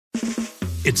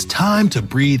It's time to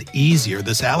breathe easier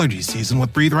this allergy season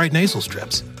with Breathe Right nasal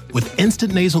strips. With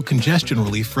instant nasal congestion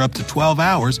relief for up to 12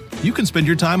 hours, you can spend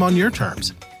your time on your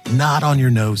terms, not on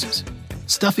your noses.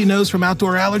 Stuffy nose from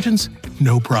outdoor allergens?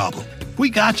 No problem.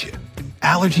 We got you.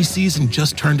 Allergy season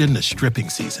just turned into stripping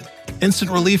season.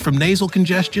 Instant relief from nasal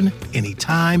congestion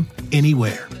anytime,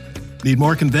 anywhere. Need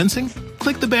more convincing?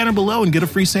 Click the banner below and get a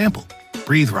free sample.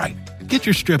 Breathe Right. Get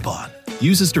your strip on.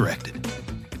 Use as directed.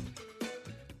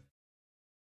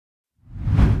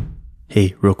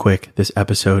 Hey, real quick, this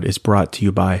episode is brought to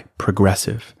you by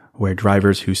Progressive, where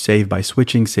drivers who save by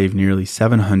switching save nearly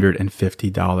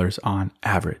 $750 on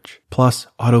average. Plus,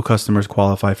 auto customers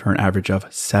qualify for an average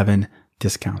of 7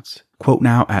 discounts. Quote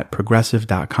now at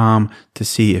progressive.com to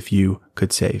see if you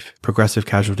could save. Progressive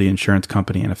Casualty Insurance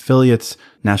Company and affiliates.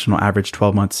 National average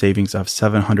 12-month savings of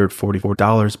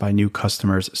 $744 by new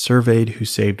customers surveyed who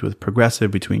saved with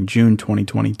Progressive between June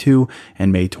 2022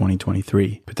 and May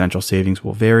 2023. Potential savings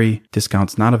will vary.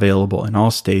 Discounts not available in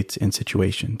all states and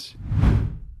situations.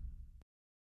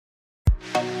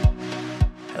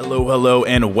 Hello,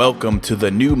 and welcome to the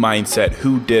New Mindset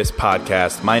Who Dis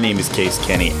podcast. My name is Case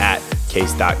Kenny at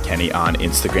Case.Kenny on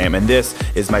Instagram, and this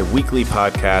is my weekly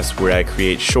podcast where I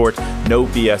create short, no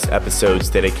BS episodes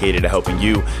dedicated to helping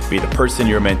you be the person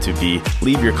you're meant to be,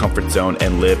 leave your comfort zone,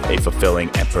 and live a fulfilling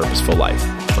and purposeful life.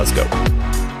 Let's go.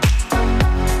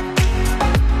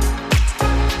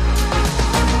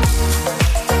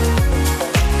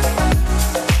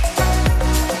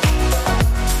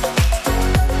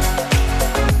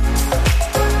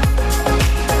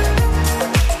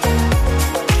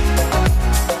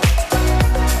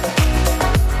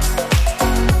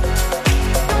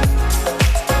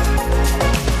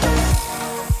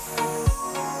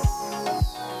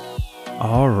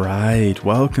 All right,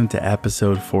 welcome to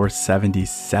episode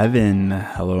 477.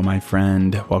 Hello, my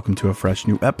friend. Welcome to a fresh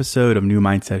new episode of New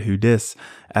Mindset Who Dis.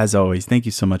 As always, thank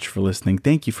you so much for listening.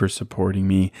 Thank you for supporting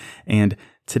me. And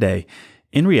today,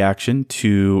 in reaction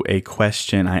to a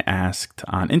question I asked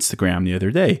on Instagram the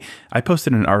other day, I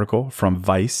posted an article from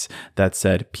Vice that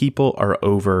said, people are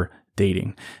over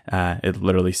dating. It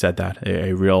literally said that,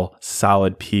 a real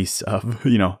solid piece of,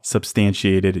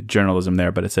 substantiated journalism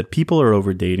there, but it said people are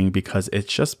over dating because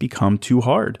it's just become too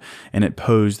hard. And it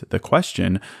posed the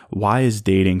question, why is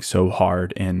dating so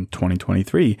hard in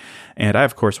 2023? And I,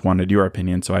 of course, wanted your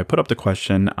opinion. So I put up the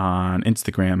question on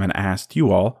Instagram and asked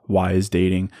you all, why is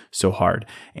dating so hard?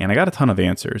 And I got a ton of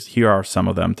answers. Here are some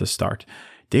of them to start.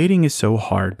 Dating is so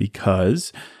hard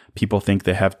because people think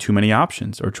they have too many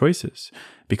options or choices,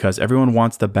 because everyone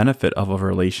wants the benefit of a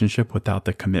relationship without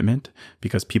the commitment,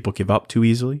 because people give up too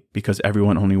easily, because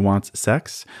everyone only wants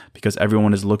sex, because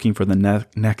everyone is looking for the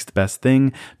next best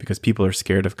thing, because people are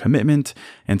scared of commitment,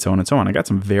 and so on and so on. I got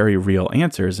some very real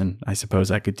answers, and I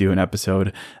suppose I could do an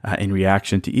episode in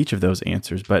reaction to each of those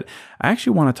answers, but I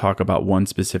actually want to talk about one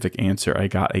specific answer I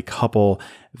got a couple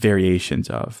variations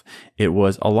of. It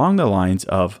was along the lines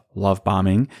of love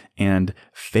bombing and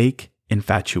fake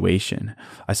infatuation.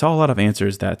 I saw a lot of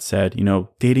answers that said,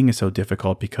 dating is so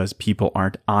difficult because people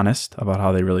aren't honest about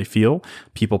how they really feel.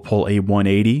 People pull a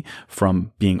 180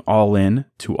 from being all in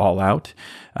to all out.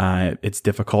 It's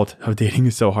difficult. Dating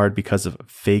is so hard because of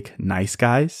fake nice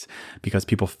guys, because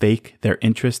people fake their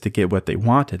interest to get what they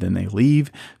want and then they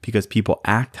leave, because people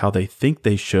act how they think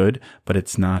they should, but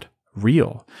it's not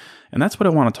real. And that's what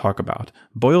I want to talk about,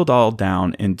 boiled all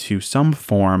down into some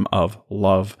form of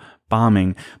love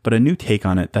bombing, but a new take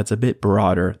on it that's a bit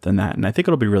broader than that. And I think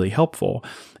it'll be really helpful.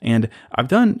 And I've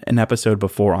done an episode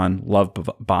before on love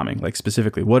bombing, like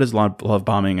specifically, what is love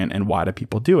bombing and why do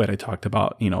people do it? I talked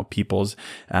about, people's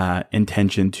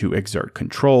intention to exert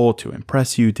control, to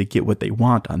impress you, to get what they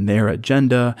want on their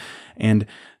agenda. And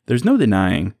there's no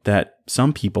denying that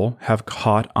some people have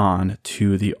caught on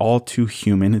to the all too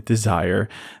human desire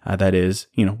that is,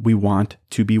 we want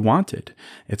to be wanted.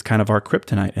 It's kind of our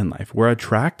kryptonite in life. We're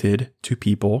attracted to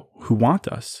people who want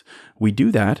us. We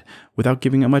do that without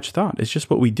giving it much thought. It's just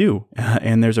what we do.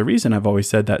 And there's a reason I've always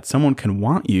said that someone can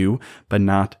want you, but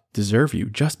not deserve you.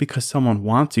 Just because someone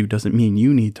wants you doesn't mean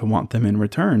you need to want them in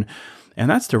return. And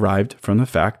that's derived from the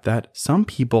fact that some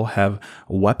people have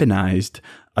weaponized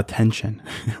attention.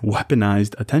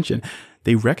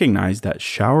 They recognize that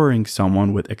showering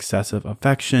someone with excessive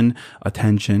affection,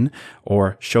 attention,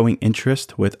 or showing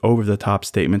interest with over-the-top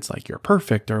statements like you're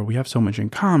perfect, or we have so much in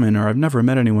common, or I've never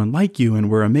met anyone like you and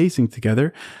we're amazing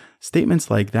together. Statements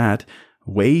like that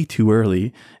way too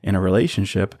early in a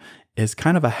relationship is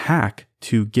kind of a hack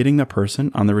to getting the person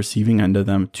on the receiving end of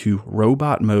them to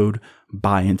robot mode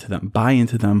buy into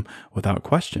them without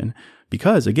question.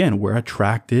 Because again, we're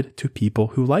attracted to people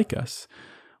who like us.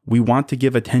 we want to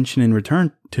give attention in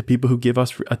return to people who give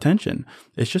us attention.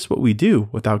 It's just what we do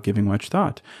without giving much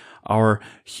thought. Our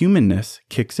humanness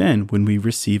kicks in when we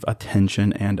receive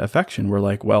attention and affection. We're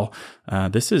like, well,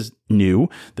 this is new.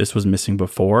 This was missing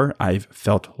before. I've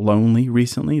felt lonely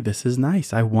recently. This is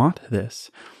nice. I want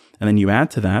this. And then you add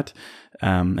to that,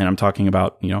 and I'm talking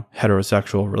about,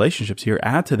 heterosexual relationships here.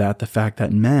 Add to that the fact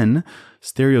that men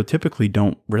stereotypically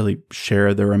don't really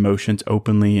share their emotions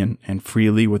openly and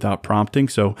freely without prompting.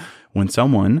 So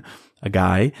when a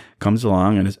guy comes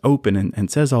along and is open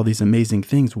and says all these amazing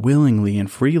things willingly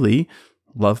and freely,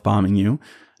 love bombing you,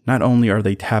 not only are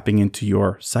they tapping into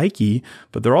your psyche,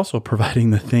 but they're also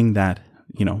providing the thing that,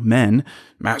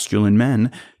 masculine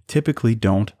men typically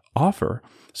don't offer.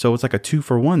 So it's like a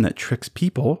 2-for-1 that tricks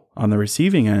people on the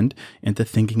receiving end into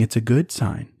thinking it's a good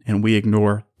sign. And we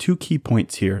ignore 2 key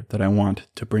points here that I want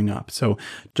to bring up. So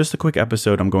just a quick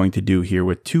episode I'm going to do here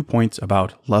with 2 points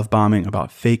about love bombing,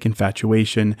 about fake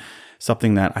infatuation,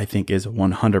 something that I think is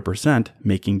 100%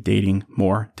 making dating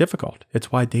more difficult.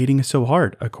 It's why dating is so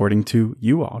hard, according to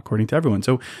you all, according to everyone.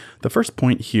 So the first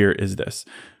point here is this.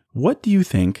 What do you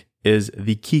think is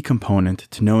the key component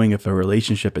to knowing if a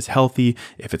relationship is healthy,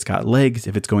 if it's got legs,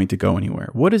 if it's going to go anywhere?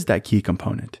 What is that key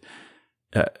component?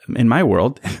 In my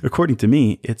world, according to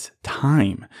me, it's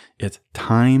time. It's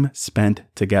time spent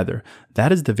together.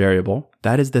 That is the variable.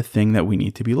 That is the thing that we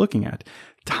need to be looking at.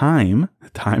 Time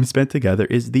spent together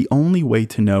is the only way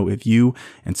to know if you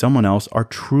and someone else are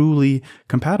truly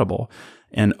compatible.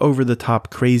 An over-the-top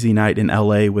crazy night in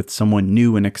LA with someone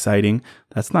new and exciting,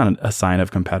 that's not a sign of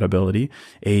compatibility.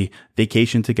 A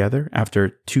vacation together after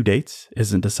 2 dates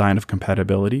isn't a sign of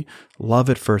compatibility. Love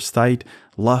at first sight,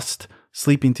 lust,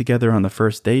 sleeping together on the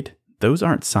first date, those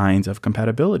aren't signs of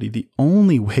compatibility. The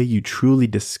only way you truly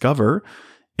discover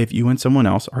if you and someone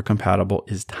else are compatible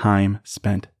is time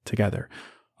spent together.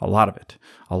 A lot of it.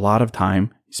 A lot of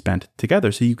time spent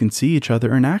together so you can see each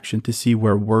other in action, to see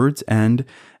where words end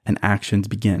and actions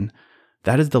begin.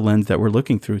 That is the lens that we're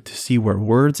looking through, to see where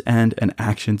words end and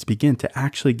actions begin, to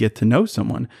actually get to know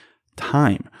someone.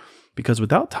 Time. Because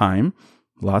without time,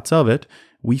 lots of it,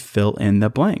 we fill in the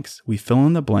blanks. We fill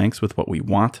in the blanks with what we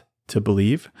want to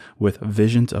believe, with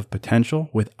visions of potential,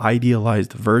 with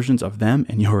idealized versions of them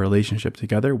and your relationship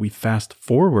together. We fast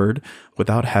forward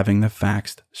without having the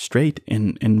facts straight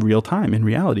in real time, in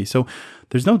reality. So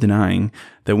there's no denying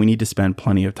that we need to spend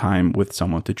plenty of time with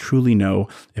someone to truly know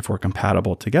if we're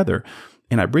compatible together.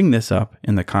 And I bring this up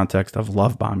in the context of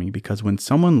love bombing, because when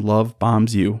someone love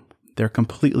bombs you, they're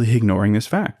completely ignoring this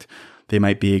fact. They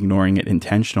might be ignoring it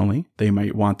intentionally. They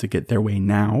might want to get their way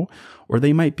now, or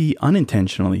they might be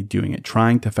unintentionally doing it,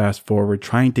 trying to fast forward,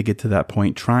 trying to get to that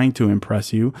point, trying to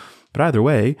impress you. But either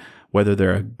way, whether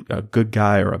they're a good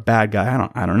guy or a bad guy,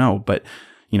 I don't know. But,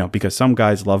 because some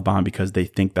guys love bomb because they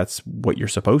think that's what you're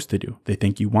supposed to do. They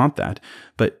think you want that.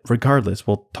 But regardless,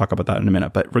 we'll talk about that in a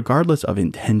minute. But regardless of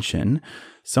intention,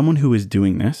 someone who is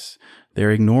doing this,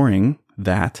 they're ignoring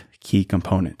that key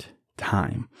component,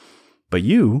 time. But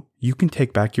you can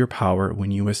take back your power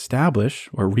when you establish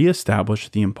or reestablish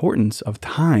the importance of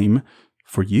time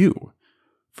for you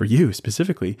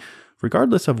specifically,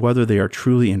 regardless of whether they are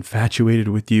truly infatuated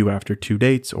with you after 2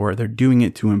 dates or they're doing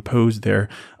it to impose their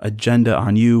agenda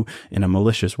on you in a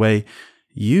malicious way.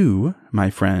 You, my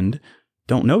friend,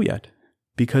 don't know yet,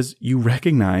 because you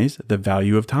recognize the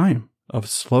value of time, of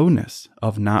slowness,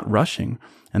 of not rushing.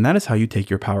 And that is how you take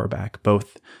your power back,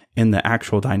 both in the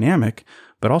actual dynamic,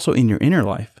 but also in your inner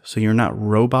life. So you're not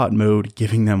robot mode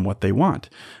giving them what they want,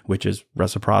 which is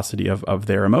reciprocity of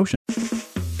their emotion.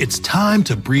 It's time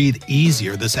to breathe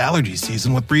easier this allergy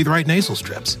season with Breathe Right nasal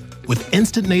strips. With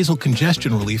instant nasal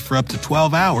congestion relief for up to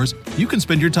 12 hours, you can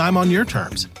spend your time on your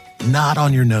terms, not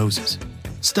on your noses.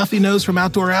 Stuffy nose from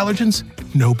outdoor allergens?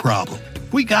 No problem.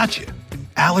 We got you.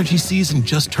 Allergy season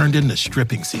just turned into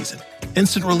stripping season.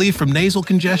 Instant relief from nasal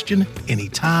congestion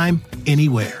anytime,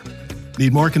 anywhere.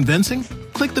 Need more convincing?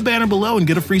 Click the banner below and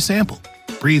get a free sample.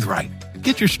 Breathe Right.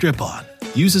 Get your strip on.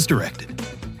 Use as directed.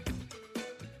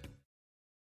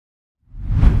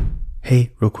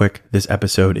 Hey, real quick, this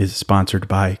episode is sponsored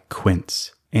by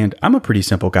Quince. And I'm a pretty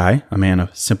simple guy, a man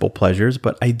of simple pleasures,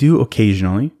 but I do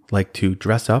occasionally like to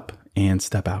dress up and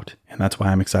step out. And that's why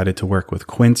I'm excited to work with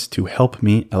Quince to help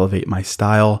me elevate my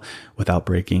style without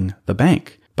breaking the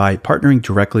bank. By partnering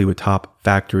directly with top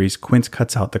factories, Quince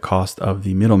cuts out the cost of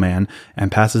the middleman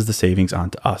and passes the savings on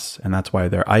to us. And that's why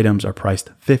their items are priced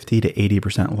 50 to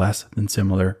 80% less than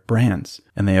similar brands.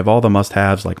 And they have all the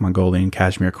must-haves like Mongolian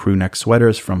cashmere crew neck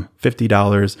sweaters from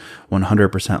 $50,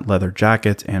 100% leather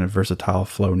jackets, and versatile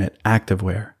flow knit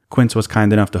activewear. Quince was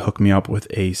kind enough to hook me up with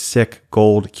a sick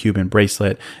gold Cuban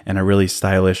bracelet and a really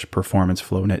stylish performance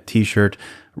flow knit t-shirt.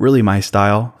 Really my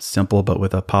style, simple but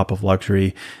with a pop of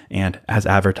luxury, and as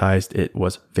advertised, it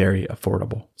was very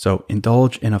affordable. So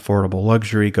indulge in affordable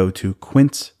luxury. Go to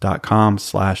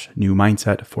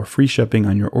quince.com/newmindset for free shipping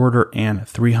on your order and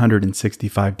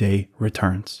 365-day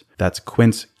returns. That's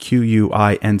Quince,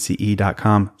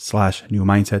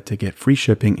 QUINCE.com/newmindset to get free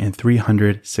shipping and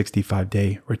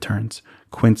 365-day returns.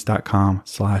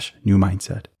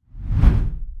 Quince.com/newmindset.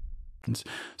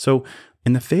 So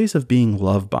in the phase of being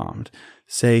love bombed,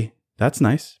 say, that's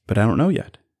nice, but I don't know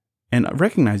yet. And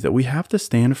recognize that we have to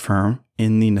stand firm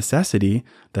in the necessity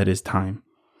that is time.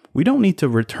 We don't need to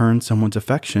return someone's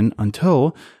affection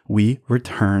until we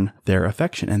return their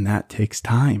affection. And that takes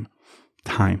time.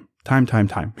 Time.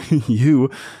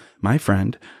 You, my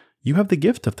friend, you have the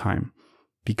gift of time.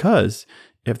 Because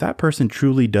if that person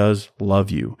truly does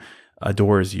love you,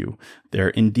 adores you, they're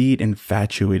indeed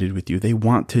infatuated with you, they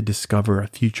want to discover a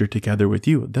future together with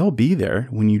you, they'll be there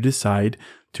when you decide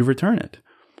to return it.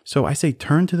 So I say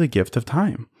turn to the gift of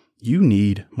time. You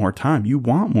need more time. You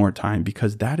want more time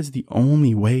because that is the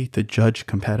only way to judge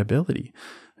compatibility.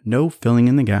 No filling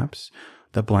in the gaps,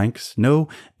 the blanks, no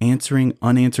answering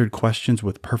unanswered questions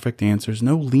with perfect answers,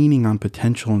 no leaning on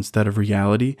potential instead of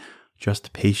reality,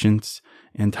 just patience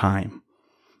and time.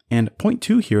 And point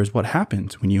 2 here is what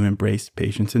happens when you embrace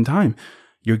patience and time.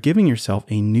 You're giving yourself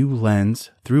a new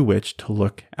lens through which to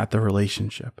look at the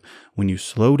relationship. When you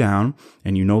slow down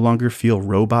and you no longer feel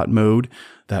robot mode,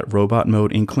 that robot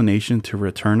mode inclination to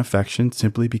return affection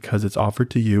simply because it's offered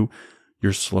to you,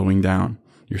 you're slowing down.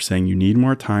 You're saying you need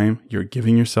more time. You're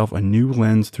giving yourself a new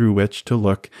lens through which to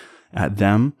look at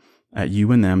them, at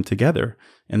you and them together.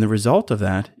 And the result of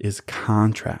that is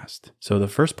contrast. So the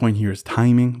first point here is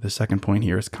timing. The second point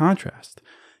here is contrast.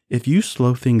 If you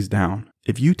slow things down,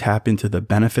 if you tap into the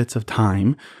benefits of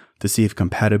time to see if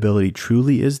compatibility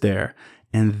truly is there,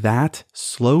 and that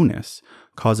slowness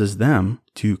causes them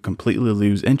to completely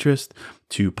lose interest,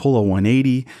 to pull a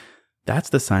 180, that's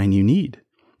the sign you need.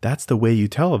 That's the way you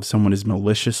tell if someone is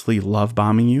maliciously love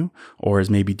bombing you, or is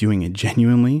maybe doing it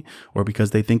genuinely, or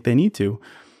because they think they need to.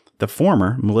 The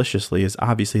former, maliciously, is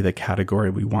obviously the category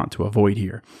we want to avoid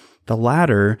here. The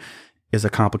latter is a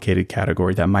complicated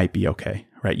category that might be okay,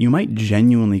 right? You might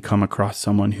genuinely come across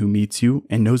someone who meets you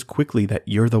and knows quickly that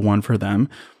you're the one for them,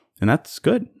 and that's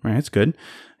good, right? It's good.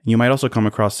 You might also come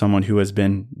across someone who has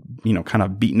been, kind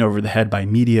of beaten over the head by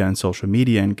media and social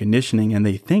media and conditioning, and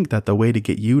they think that the way to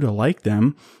get you to like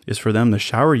them is for them to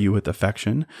shower you with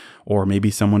affection, or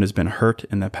maybe someone has been hurt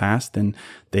in the past and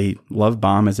they love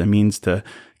bomb as a means to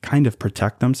kind of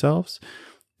protect themselves.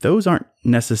 Those aren't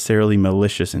necessarily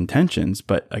malicious intentions,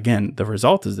 but again, the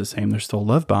result is the same. They're still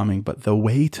love bombing, but the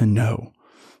way to know,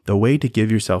 the way to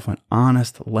give yourself an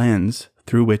honest lens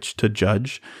through which to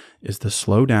judge is to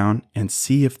slow down and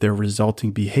see if their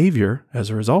resulting behavior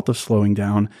as a result of slowing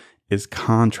down is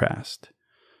contrast.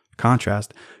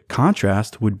 Contrast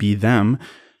would be them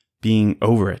being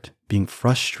over it, being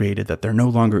frustrated that they're no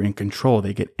longer in control.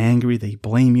 They get angry, they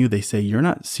blame you, they say, you're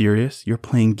not serious, you're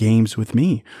playing games with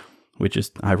me, which is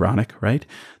ironic, right?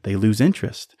 They lose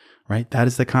interest, right? That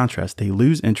is the contrast. They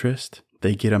lose interest,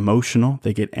 they get emotional,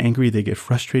 they get angry, they get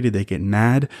frustrated, they get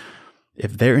mad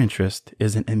if their interest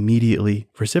isn't immediately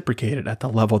reciprocated at the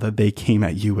level that they came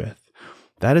at you with.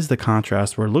 That is the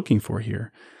contrast we're looking for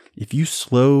here. If you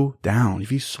slow down,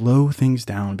 if you slow things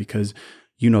down because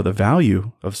you know the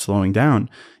value of slowing down,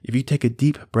 if you take a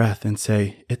deep breath and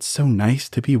say, it's so nice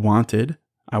to be wanted,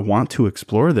 I want to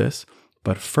explore this,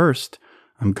 but first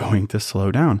I'm going to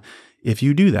slow down. If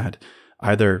you do that,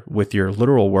 either with your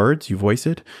literal words, you voice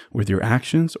it, with your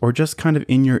actions, or just kind of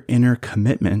in your inner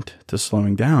commitment to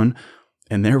slowing down,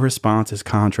 and their response is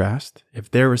contrast, if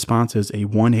their response is a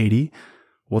 180,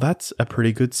 well, that's a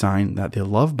pretty good sign that the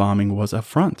love bombing was a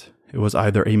front. It was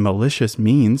either a malicious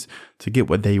means to get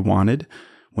what they wanted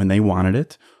when they wanted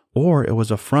it, or it was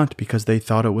a front because they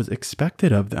thought it was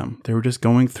expected of them. They were just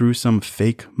going through some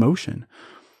fake motion.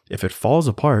 If it falls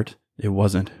apart, it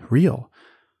wasn't real.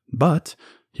 But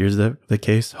here's the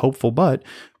case, hopeful but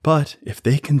if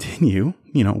they continue,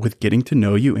 with getting to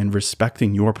know you and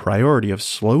respecting your priority of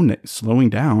slowing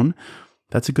down,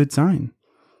 that's a good sign.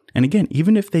 And again,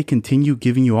 even if they continue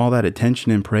giving you all that attention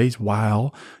and praise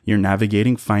while you're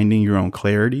navigating, finding your own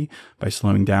clarity by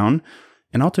slowing down,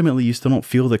 and ultimately you still don't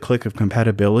feel the click of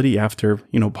compatibility after,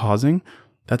 pausing,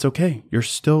 that's okay. You're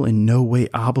still in no way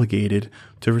obligated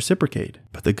to reciprocate.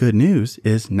 But the good news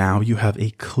is now you have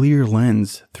a clear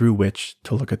lens through which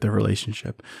to look at the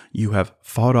relationship. You have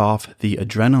fought off the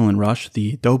adrenaline rush,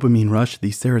 the dopamine rush,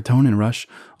 the serotonin rush,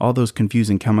 all those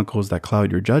confusing chemicals that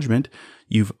cloud your judgment.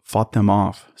 You've fought them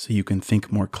off so you can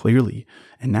think more clearly.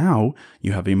 And now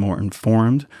you have a more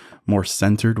informed, more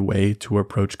centered way to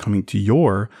approach coming to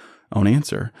your own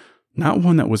answer. Not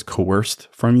one that was coerced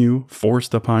from you,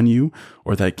 forced upon you,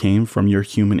 or that came from your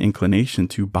human inclination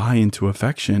to buy into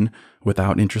affection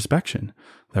without introspection.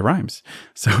 That rhymes.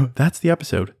 So that's the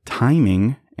episode.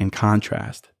 Timing and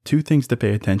contrast. Two things to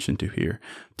pay attention to here.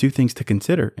 Two things to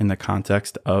consider in the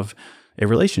context of a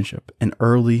relationship, an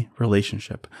early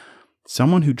relationship.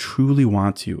 Someone who truly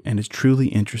wants you and is truly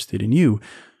interested in you,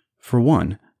 for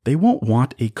one, they won't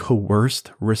want a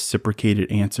coerced, reciprocated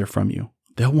answer from you.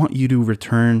 They'll want you to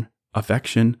return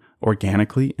affection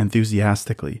organically,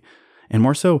 enthusiastically. And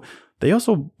more so, they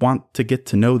also want to get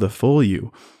to know the full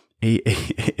you. A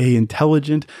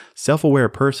intelligent, self-aware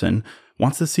person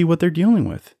wants to see what they're dealing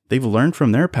with. They've learned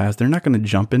from their past. They're not going to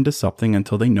jump into something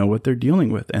until they know what they're dealing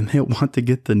with, and they want to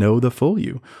get to know the full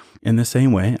you. In the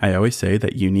same way, I always say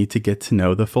that you need to get to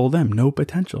know the full them, no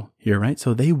potential here, right?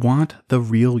 So they want the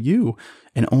real you,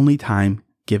 and only time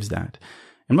gives that.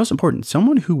 And most important,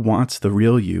 someone who wants the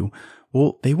real you,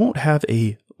 well, they won't have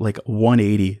a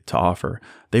 180 to offer.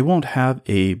 They won't have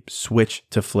a switch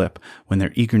to flip when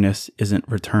their eagerness isn't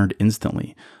returned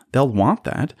instantly. They'll want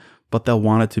that, but they'll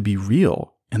want it to be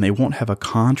real, and they won't have a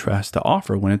contrast to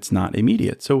offer when it's not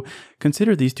immediate. So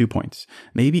consider these 2 points.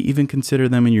 Maybe even consider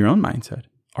them in your own mindset.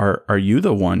 Are you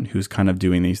the one who's kind of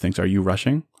doing these things? Are you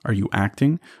rushing? Are you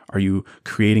acting? Are you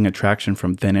creating attraction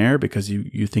from thin air because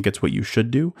you think it's what you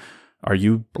should do? Are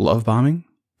you love bombing?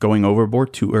 Going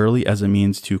overboard too early as a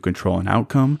means to control an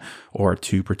outcome or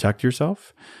to protect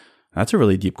yourself? That's a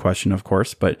really deep question, of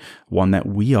course, but one that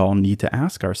we all need to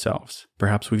ask ourselves.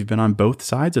 Perhaps we've been on both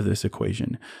sides of this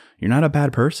equation. You're not a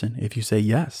bad person if you say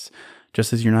yes,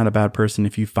 just as you're not a bad person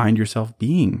if you find yourself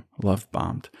being love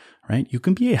bombed, right? You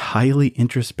can be a highly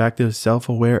introspective,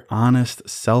 self-aware, honest,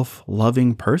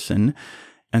 self-loving person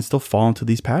and still fall into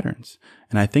these patterns.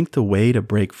 And I think the way to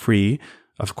break free,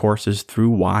 of course, is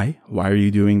through why. Why are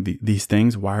you doing these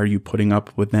things? Why are you putting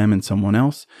up with them and someone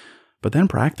else? But then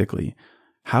practically,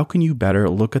 how can you better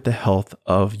look at the health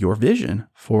of your vision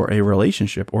for a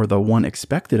relationship or the one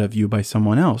expected of you by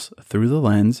someone else through the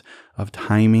lens of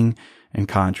timing and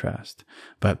contrast?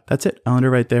 But that's it. I'll end it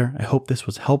right there. I hope this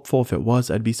was helpful. If it was,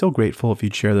 I'd be so grateful if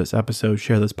you'd share this episode,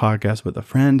 share this podcast with a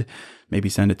friend, maybe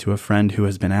send it to a friend who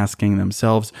has been asking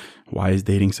themselves, why is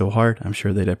dating so hard? I'm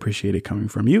sure they'd appreciate it coming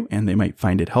from you and they might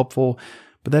find it helpful.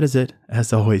 But that is it.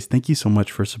 As always, thank you so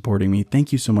much for supporting me.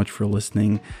 Thank you so much for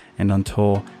listening. And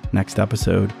until next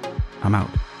episode, I'm out.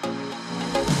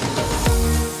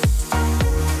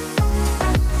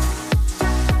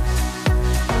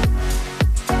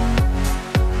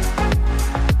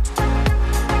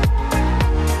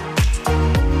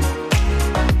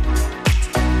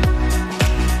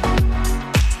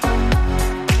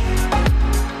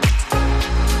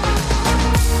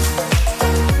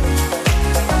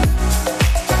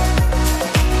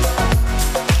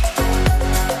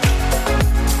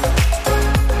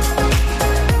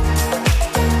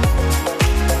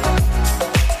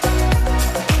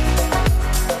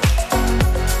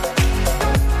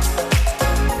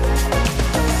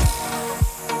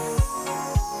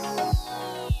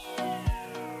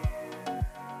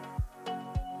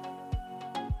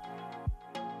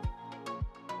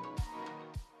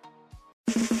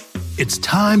 It's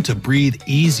time to breathe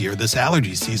easier this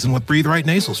allergy season with Breathe Right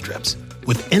nasal strips.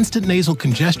 With instant nasal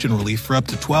congestion relief for up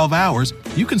to 12 hours,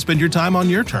 you can spend your time on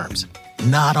your terms,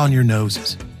 not on your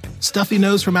noses. Stuffy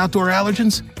nose from outdoor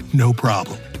allergens? No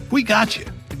problem. We got you.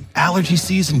 Allergy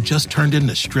season just turned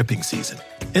into stripping season.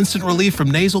 Instant relief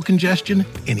from nasal congestion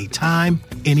anytime,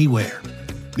 anywhere.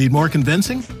 Need more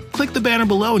convincing? Click the banner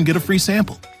below and get a free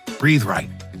sample. Breathe Right.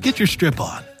 Get your strip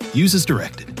on. Use as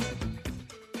directed.